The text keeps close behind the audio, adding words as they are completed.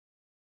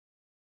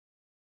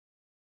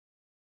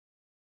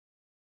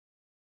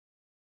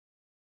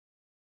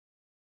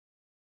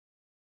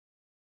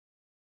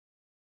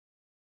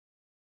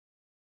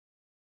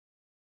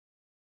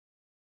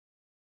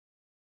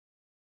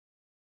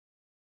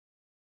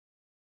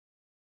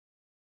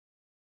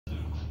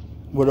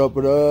What up,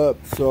 what up?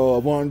 So I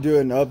want to do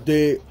an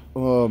update.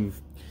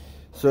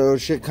 So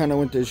shit kind of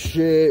went to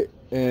shit,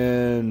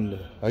 and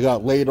I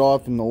got laid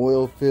off in the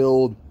oil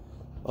field.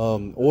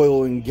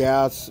 Oil and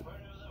gas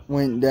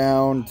went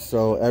down,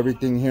 so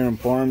everything here in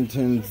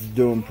Farmington's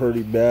doing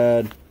pretty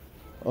bad.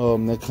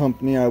 The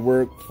company I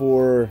work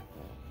for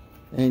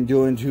ain't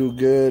doing too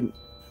good.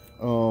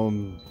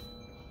 I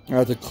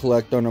have to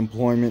collect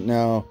unemployment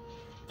now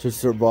to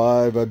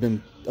survive. I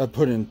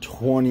put in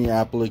 20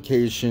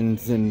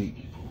 applications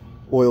in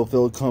oil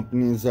field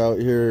companies out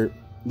here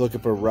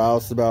looking for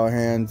roustabout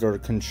hands or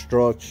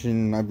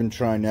construction. I've been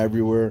trying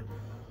everywhere,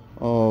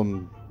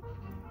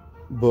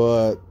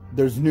 but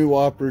there's new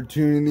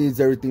opportunities.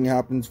 Everything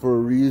happens for a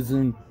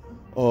reason.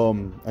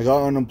 I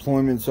got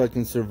unemployment so I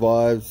can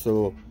survive,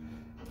 so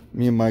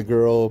me and my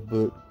girl,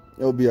 but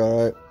it'll be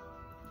all right.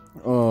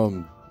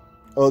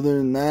 Other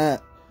than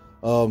that,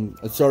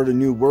 I started a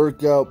new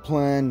workout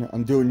plan.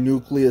 I'm doing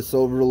nucleus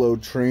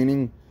overload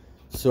training.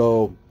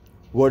 So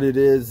what it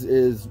is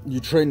you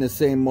train the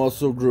same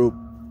muscle group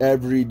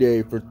every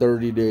day for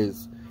 30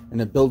 days, and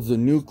it builds the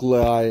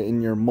nuclei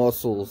in your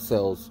muscle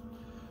cells.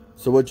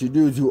 So what you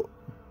do is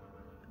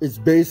it's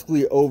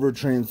basically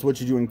overtrain. It's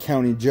what you do in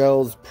county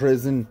jails,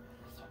 prison,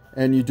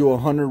 and you do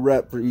 100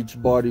 reps for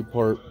each body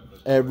part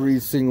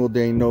every single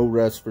day, no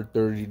rest for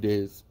 30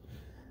 days.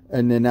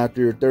 And then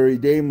after your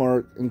 30-day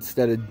mark,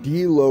 instead of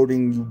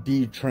deloading, you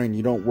detrain.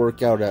 You don't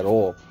work out at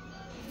all.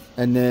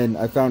 And then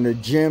I found a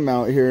gym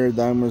out here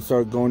that I'm going to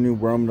start going to,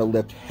 where I'm going to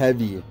lift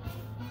heavy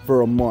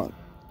for a month.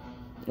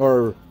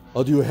 Or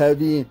I'll do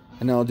heavy,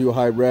 and then I'll do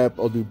high rep,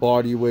 I'll do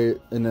body weight,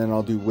 and then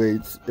I'll do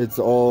weights. It's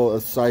all a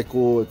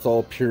cycle. It's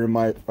all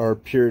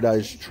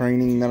periodized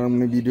training that I'm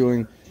going to be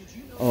doing.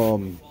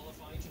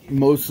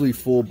 Mostly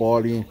full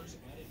body.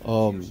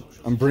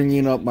 I'm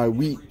bringing up my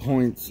weak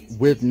points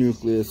with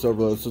nucleus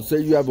overload. So say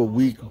you have a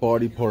weak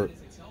body part,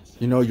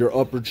 you know, your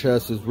upper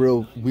chest is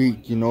real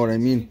weak, you know what I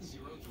mean?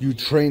 You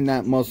train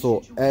that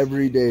muscle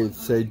every day.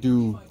 Say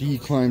do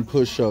decline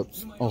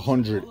push-ups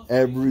 100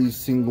 every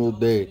single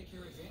day.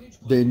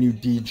 Then you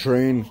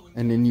detrain,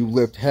 and then you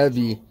lift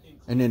heavy,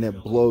 and then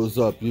it blows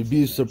up. You'd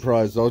be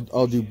surprised.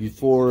 I'll do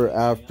before,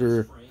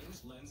 after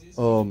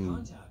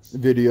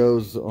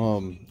videos.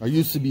 I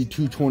used to be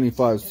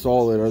 225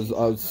 solid. I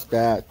was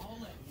stacked.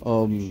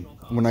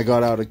 When I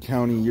got out of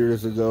county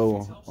years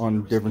ago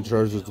on different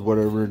charges,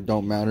 whatever,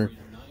 don't matter.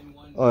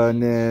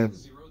 And then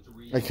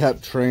I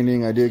kept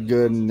training. I did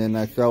good, and then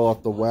I fell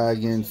off the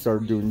wagon,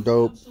 started doing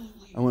dope.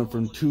 I went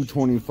from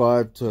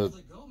 225 to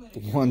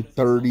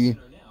 130.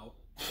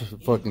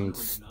 Fucking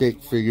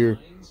stick figure,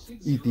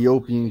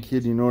 Ethiopian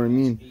kid, you know what I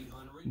mean?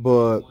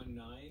 But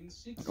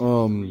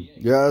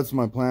yeah, that's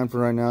my plan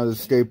for right now, to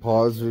stay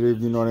positive,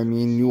 you know what I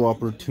mean? New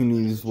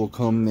opportunities will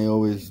come, they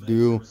always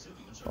do.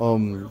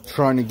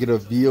 Trying to get a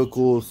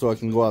vehicle so I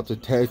can go out to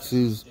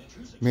Texas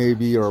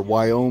maybe, or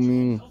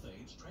Wyoming,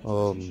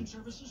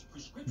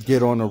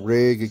 get on a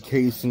rig, a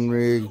casing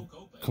rig,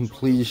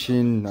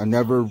 completion. I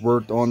never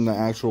worked on the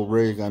actual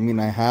rig. I mean,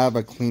 I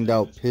cleaned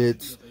out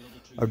pits.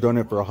 I've done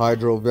it for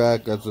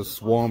hydrovac as a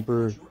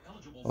swamper.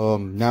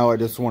 Now I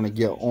just want to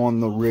get on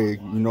the rig,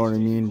 you know what I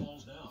mean?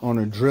 On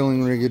a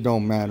drilling rig, it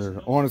don't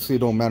matter. Honestly, it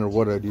don't matter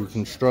what I do.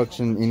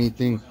 Construction,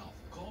 anything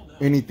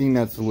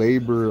that's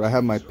labor. I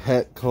have my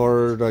pet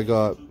card. I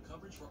got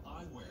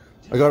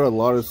a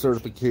lot of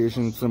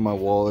certifications in my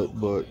wallet,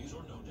 but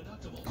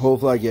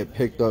hopefully I get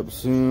picked up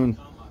soon.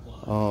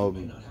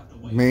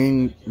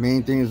 Main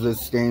thing is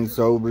just staying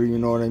sober, you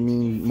know what I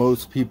mean?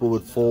 Most people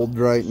would fold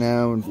right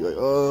now and be like,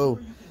 oh,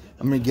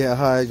 I'm gonna get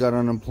high, I got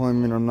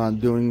unemployment, I'm not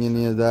doing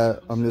any of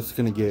that. I'm just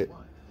gonna get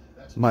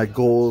my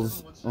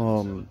goals,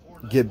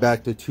 get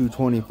back to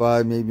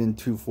 225, maybe in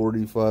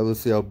 245.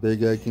 Let's see how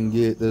big I can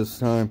get this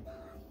time.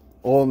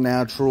 All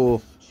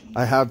natural.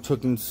 I have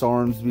taken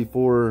SARMs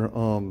before.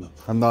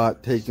 I'm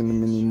not taking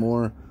them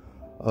anymore.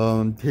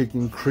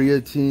 Taking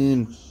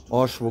creatine,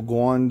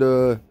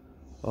 ashwagandha,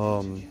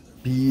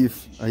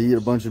 beef. I eat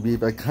a bunch of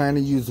beef. I kind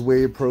of use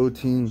whey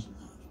protein,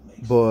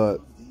 but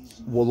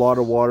a lot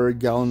of water, a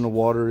gallon of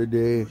water a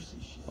day.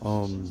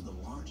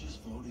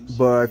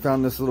 But I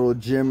found this little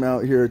gym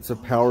out here. It's a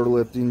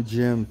powerlifting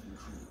gym,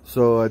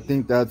 so I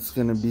think that's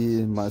gonna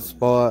be my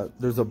spot.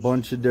 There's a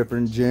bunch of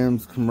different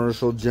gyms,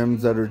 commercial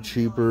gyms that are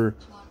cheaper.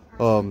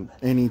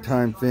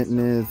 Anytime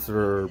Fitness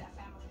or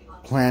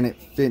Planet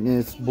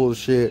Fitness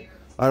bullshit.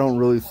 I don't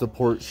really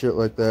support shit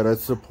like that. I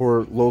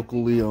support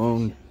locally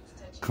owned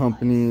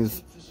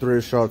companies,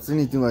 thrift shops,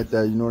 anything like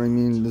that, you know what I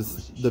mean?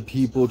 The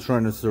people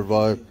trying to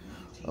survive.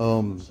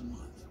 So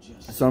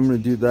I'm gonna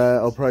do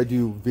that. I'll probably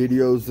do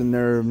videos in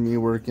there of me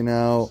working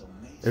out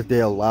if they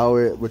allow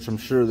it, which I'm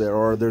sure there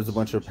are. There's a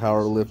bunch of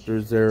power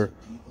lifters there.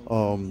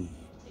 I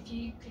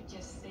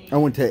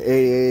went to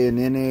AA and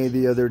NA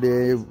the other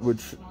day,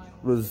 which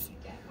was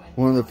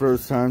one of the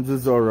first times.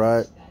 It's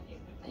alright.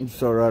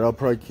 It's alright. I'll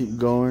probably keep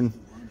going.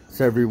 It's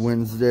every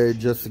Wednesday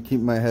just to keep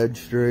my head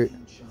straight.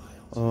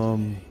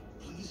 Other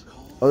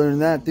than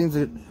that, things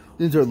are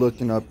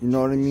looking up, you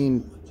know what I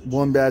mean?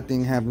 one bad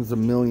thing happens, a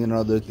million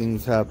other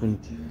things happen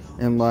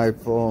in life.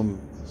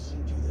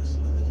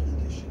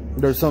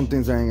 There's some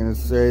things I ain't gonna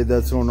say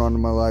that's going on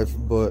in my life,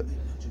 but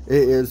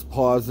it is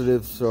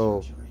positive,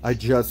 so I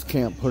just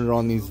can't put it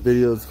on these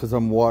videos because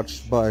I'm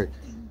watched by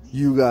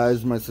you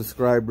guys, my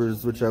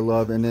subscribers, which I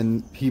love, and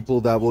then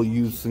people that will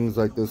use things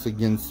like this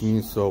against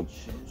me. So,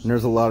 and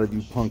there's a lot of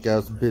you punk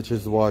ass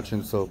bitches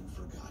watching. So,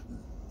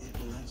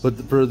 but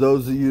for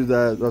those of you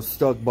that are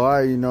stuck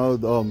by, you know,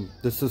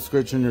 the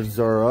subscriptions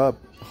are up.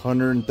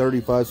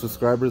 135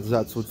 subscribers,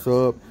 that's what's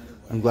up.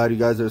 I'm glad you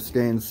guys are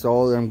staying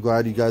solid. I'm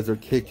glad you guys are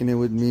kicking it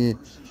with me,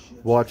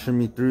 watching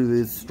me through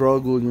this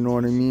struggle, you know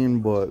what I mean?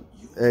 But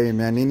hey,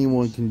 man,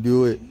 anyone can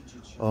do it.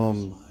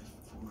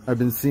 I've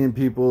been seeing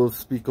people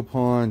speak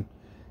upon,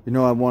 you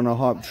know, I want to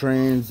hop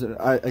trains.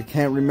 I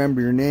can't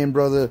remember your name,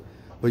 brother,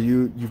 but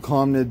you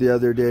commented the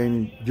other day,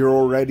 and you're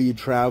already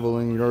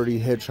traveling, you're already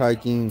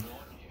hitchhiking,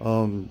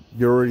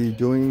 you're already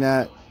doing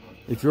that.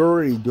 If you're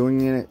already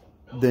doing it,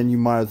 then you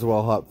might as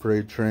well hop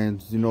freight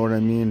trains, you know what I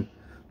mean?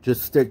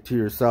 Just stick to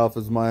yourself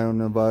is my own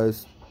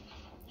advice.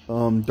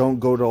 Don't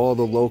go to all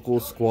the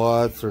local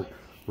squats or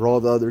where all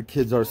the other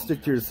kids are.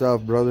 Stick to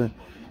yourself, brother.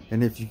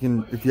 And if you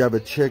have a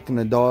chick and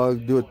a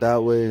dog, do it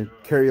that way.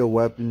 Carry a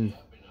weapon,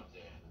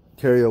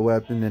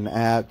 an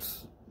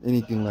axe,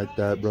 anything like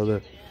that,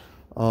 brother.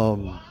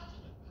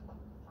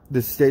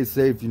 Just stay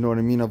safe, you know what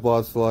I mean? I've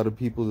lost a lot of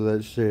people to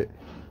that shit,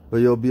 but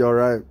you'll be all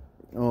right.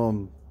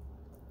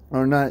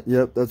 Or not.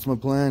 Yep, that's my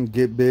plan.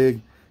 Get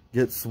big,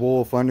 get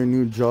swole, find a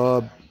new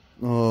job.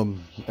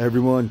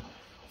 Everyone,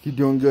 keep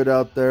doing good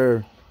out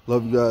there.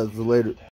 Love you guys. Later.